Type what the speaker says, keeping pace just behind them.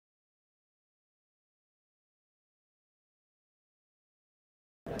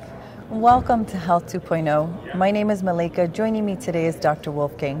Welcome to Health 2.0. My name is Malika. Joining me today is Dr.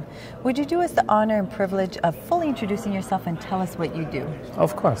 Wolfgang. Would you do us the honor and privilege of fully introducing yourself and tell us what you do?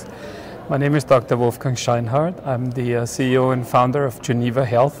 Of course. My name is Dr. Wolfgang Scheinhart. I'm the CEO and founder of Juneva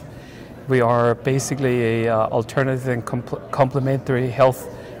Health. We are basically a alternative and complementary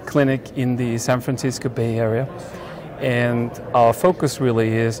health clinic in the San Francisco Bay Area. And our focus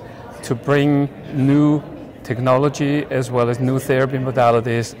really is to bring new technology as well as new therapy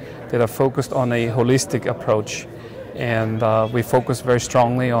modalities that are focused on a holistic approach. And we focus very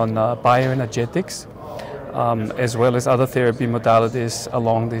strongly on bioenergetics as well as other therapy modalities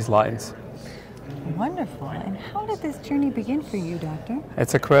along these lines. Wonderful. And how did this journey begin for you, Doctor?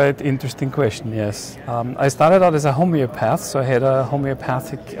 It's a quite interesting question, yes. I started out as a homeopath, so I had a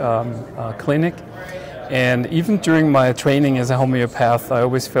homeopathic clinic. And even during my training as a homeopath, I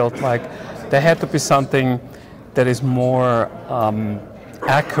always felt like there had to be something that is more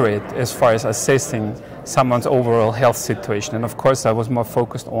accurate as far as assessing someone's overall health situation. And of course, I was more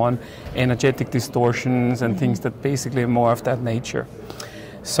focused on energetic distortions and things that basically are more of that nature.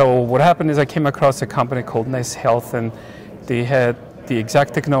 So what happened is I came across a company called Mirage Health, and they had the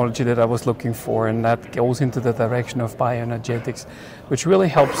exact technology that I was looking for, and that goes into the direction of bioenergetics, which really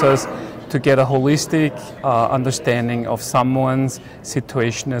helps us to get a holistic understanding of someone's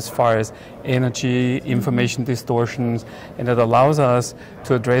situation as far as energy, information distortions, and it allows us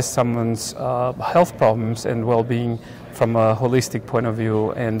to address someone's health problems and well-being from a holistic point of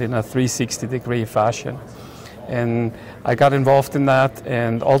view and in a 360-degree fashion. And I got involved in that,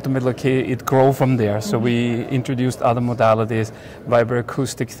 and ultimately it grew from there. So we introduced other modalities,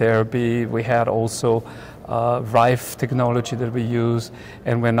 vibroacoustic therapy. We had also RIFE technology that we use,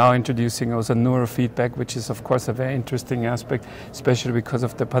 and we're now introducing also neurofeedback, which is of course a very interesting aspect, especially because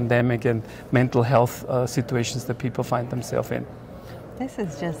of the pandemic and mental health situations that people find themselves in. This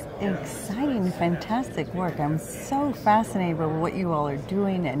is just exciting, fantastic work. I'm so fascinated by what you all are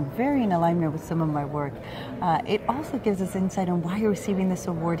doing and very in alignment with some of my work. It also gives us insight on why you're receiving this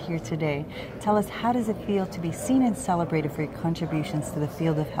award here today. Tell us, how does it feel to be seen and celebrated for your contributions to the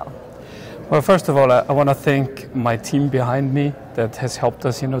field of health? Well, first of all, I want to thank my team behind me that has helped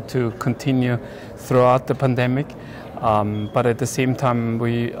us, to continue throughout the pandemic. But at the same time,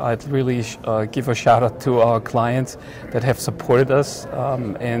 I'd really give a shout out to our clients that have supported us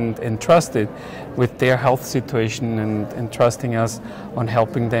and trusted with their health situation and trusting us on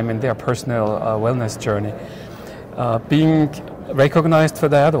helping them in their personal wellness journey. Being recognized for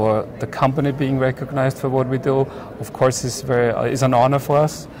that, or the company being recognized for what we do, of course, is an honor for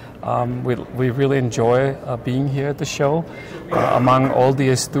us. We really enjoy being here at the show. Among all the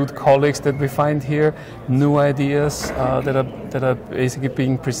astute colleagues that we find here, new ideas that are basically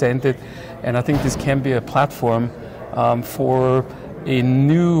being presented, and I think this can be a platform for a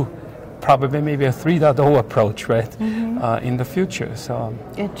new, probably maybe a 3.0 approach, right, in the future. So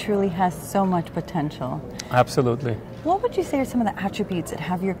it truly has so much potential. Absolutely. What would you say are some of the attributes that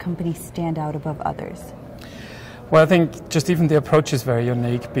have your company stand out above others? Well, I think just even the approach is very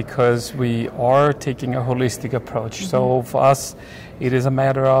unique because we are taking a holistic approach. So for us, it is a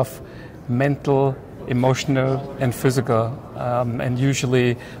matter of mental, emotional, and physical. And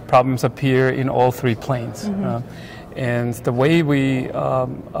usually problems appear in all three planes. And the way we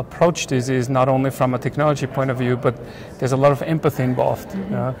approach this is not only from a technology point of view, but there's a lot of empathy involved,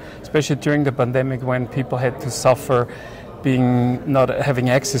 especially during the pandemic when people had to suffer not having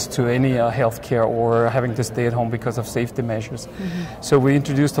access to any health care or having to stay at home because of safety measures. So we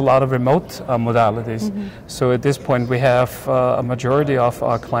introduced a lot of remote modalities. So at this point we have a majority of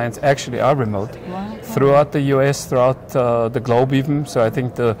our clients actually are remote throughout the US, throughout the globe even. So I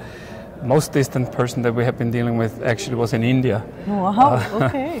think the most distant person that we have been dealing with actually was in India. Wow,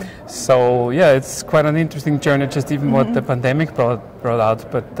 okay. So yeah, it's quite an interesting journey, just even what the pandemic brought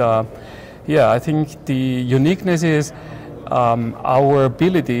out. But yeah, I think the uniqueness is our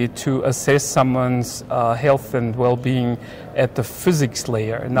ability to assess someone's health and well-being at the physics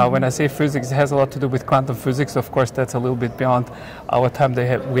layer. Now, when I say physics, it has a lot to do with quantum physics. Of course, that's a little bit beyond our time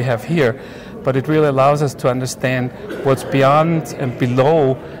we have here. But it really allows us to understand what's beyond and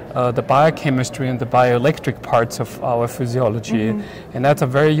below the biochemistry and the bioelectric parts of our physiology. And that's a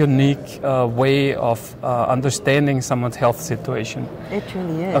very unique way of understanding someone's health situation. It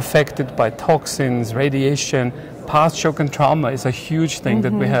truly is. Affected by toxins, radiation. Past shock and trauma is a huge thing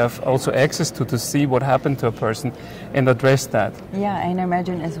that we have also access to see what happened to a person and address that. Yeah, and I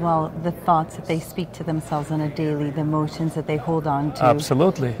imagine as well the thoughts that they speak to themselves on a daily, the emotions that they hold on to.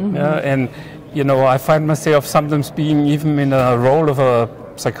 Absolutely. Yeah, and I find myself sometimes being even in a role of a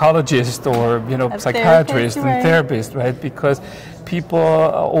psychologist or psychiatrist and therapist, right? Because people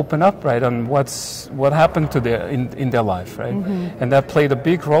open up, right, on what happened to their in their life, right, and that played a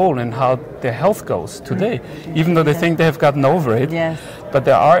big role in how their health goes today, even though they think they have gotten over it. Yes. But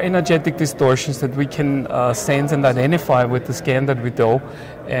there are energetic distortions that we can sense and identify with the scan that we do,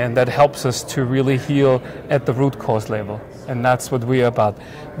 and that helps us to really heal at the root cause level. And that's what we are about.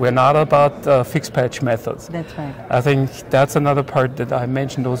 We're not about fixed patch methods. That's right. I think that's another part that I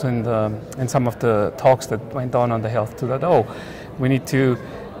mentioned also in some of the talks that went on the Health 2.0. We need to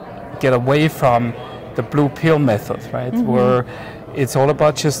get away from the blue pill method, right? Where it's all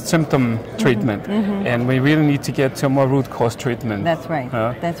about just symptom treatment, and we really need to get to a more root cause treatment. That's right.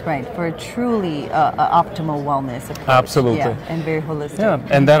 That's right. For a truly optimal wellness approach. Absolutely. Yeah, and very holistic. Yeah,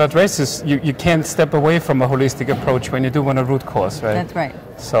 and that addresses, you can't step away from a holistic approach when you do want a root cause, right? That's right.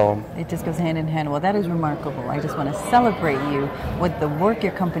 So it just goes hand in hand. Well, that is remarkable. I just want to celebrate you with the work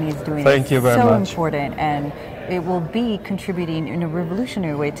your company is doing. Thank you very much. much. So important, and it will be contributing in a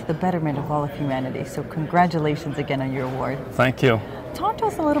revolutionary way to the betterment of all of humanity. So congratulations again on your award. Thank you. Talk to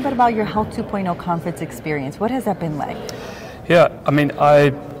us a little bit about your Health 2.0 conference experience. What has that been like? Yeah, I mean,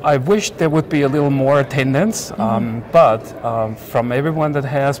 I wish there would be a little more attendance, but from everyone that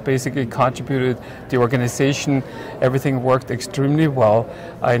has basically contributed the organization, everything worked extremely well.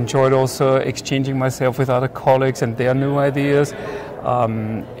 I enjoyed also exchanging myself with other colleagues and their new ideas,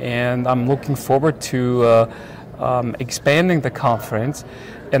 and I'm looking forward to expanding the conference.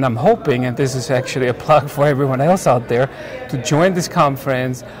 And I'm hoping, and this is actually a plug for everyone else out there, to join this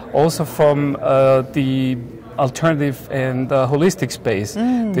conference also from the alternative and holistic space.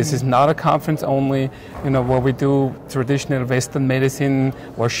 This is not a conference only, where we do traditional Western medicine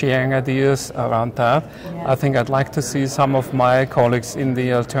or sharing ideas around that. Yeah. I think I'd like to see some of my colleagues in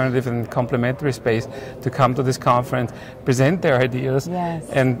the alternative and complementary space to come to this conference, present their ideas, yes,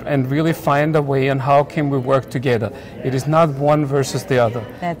 and really find a way on how can we work together. It is not one versus the other.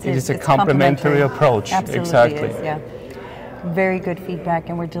 That's it is a complementary approach. Absolutely exactly. Is, yeah. Very good feedback,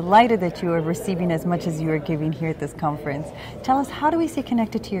 and we're delighted that you are receiving as much as you are giving here at this conference. Tell us, how do we stay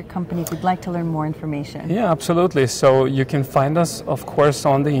connected to your company if we'd like to learn more information? Yeah, absolutely. So you can find us, of course,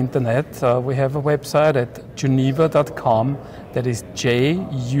 on the internet. We have a website at juneva.com. That is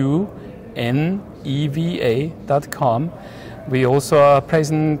JUNEVA.com. We also are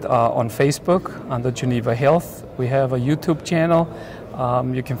present on Facebook under Juneva Health. We have a YouTube channel.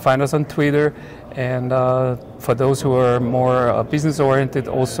 You can find us on Twitter, and for those who are more business-oriented,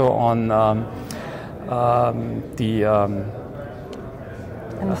 also on and the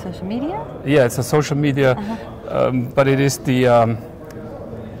social media? Yeah, it's a social media, but it is the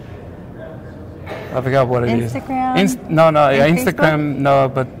I forgot what it is. Instagram? Instagram, no,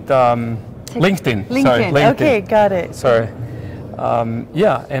 but LinkedIn. Sorry, LinkedIn. Okay, got it. Sorry.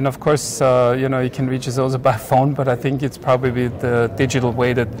 Yeah, and of course, you can reach us also by phone, but I think it's probably the digital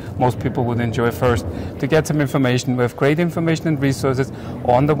way that most people would enjoy first to get some information. We have great information and resources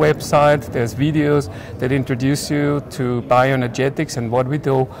on the website. There's videos that introduce you to bioenergetics and what we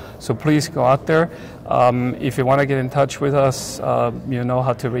do, so please go out there. If you want to get in touch with us, you know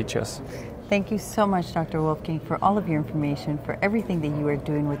how to reach us. Thank you so much, Dr. Wolfgang, for all of your information, for everything that you are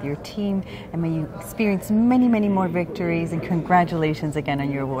doing with your team, and may you experience many, many more victories, and congratulations again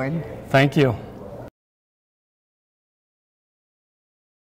on your award. Thank you.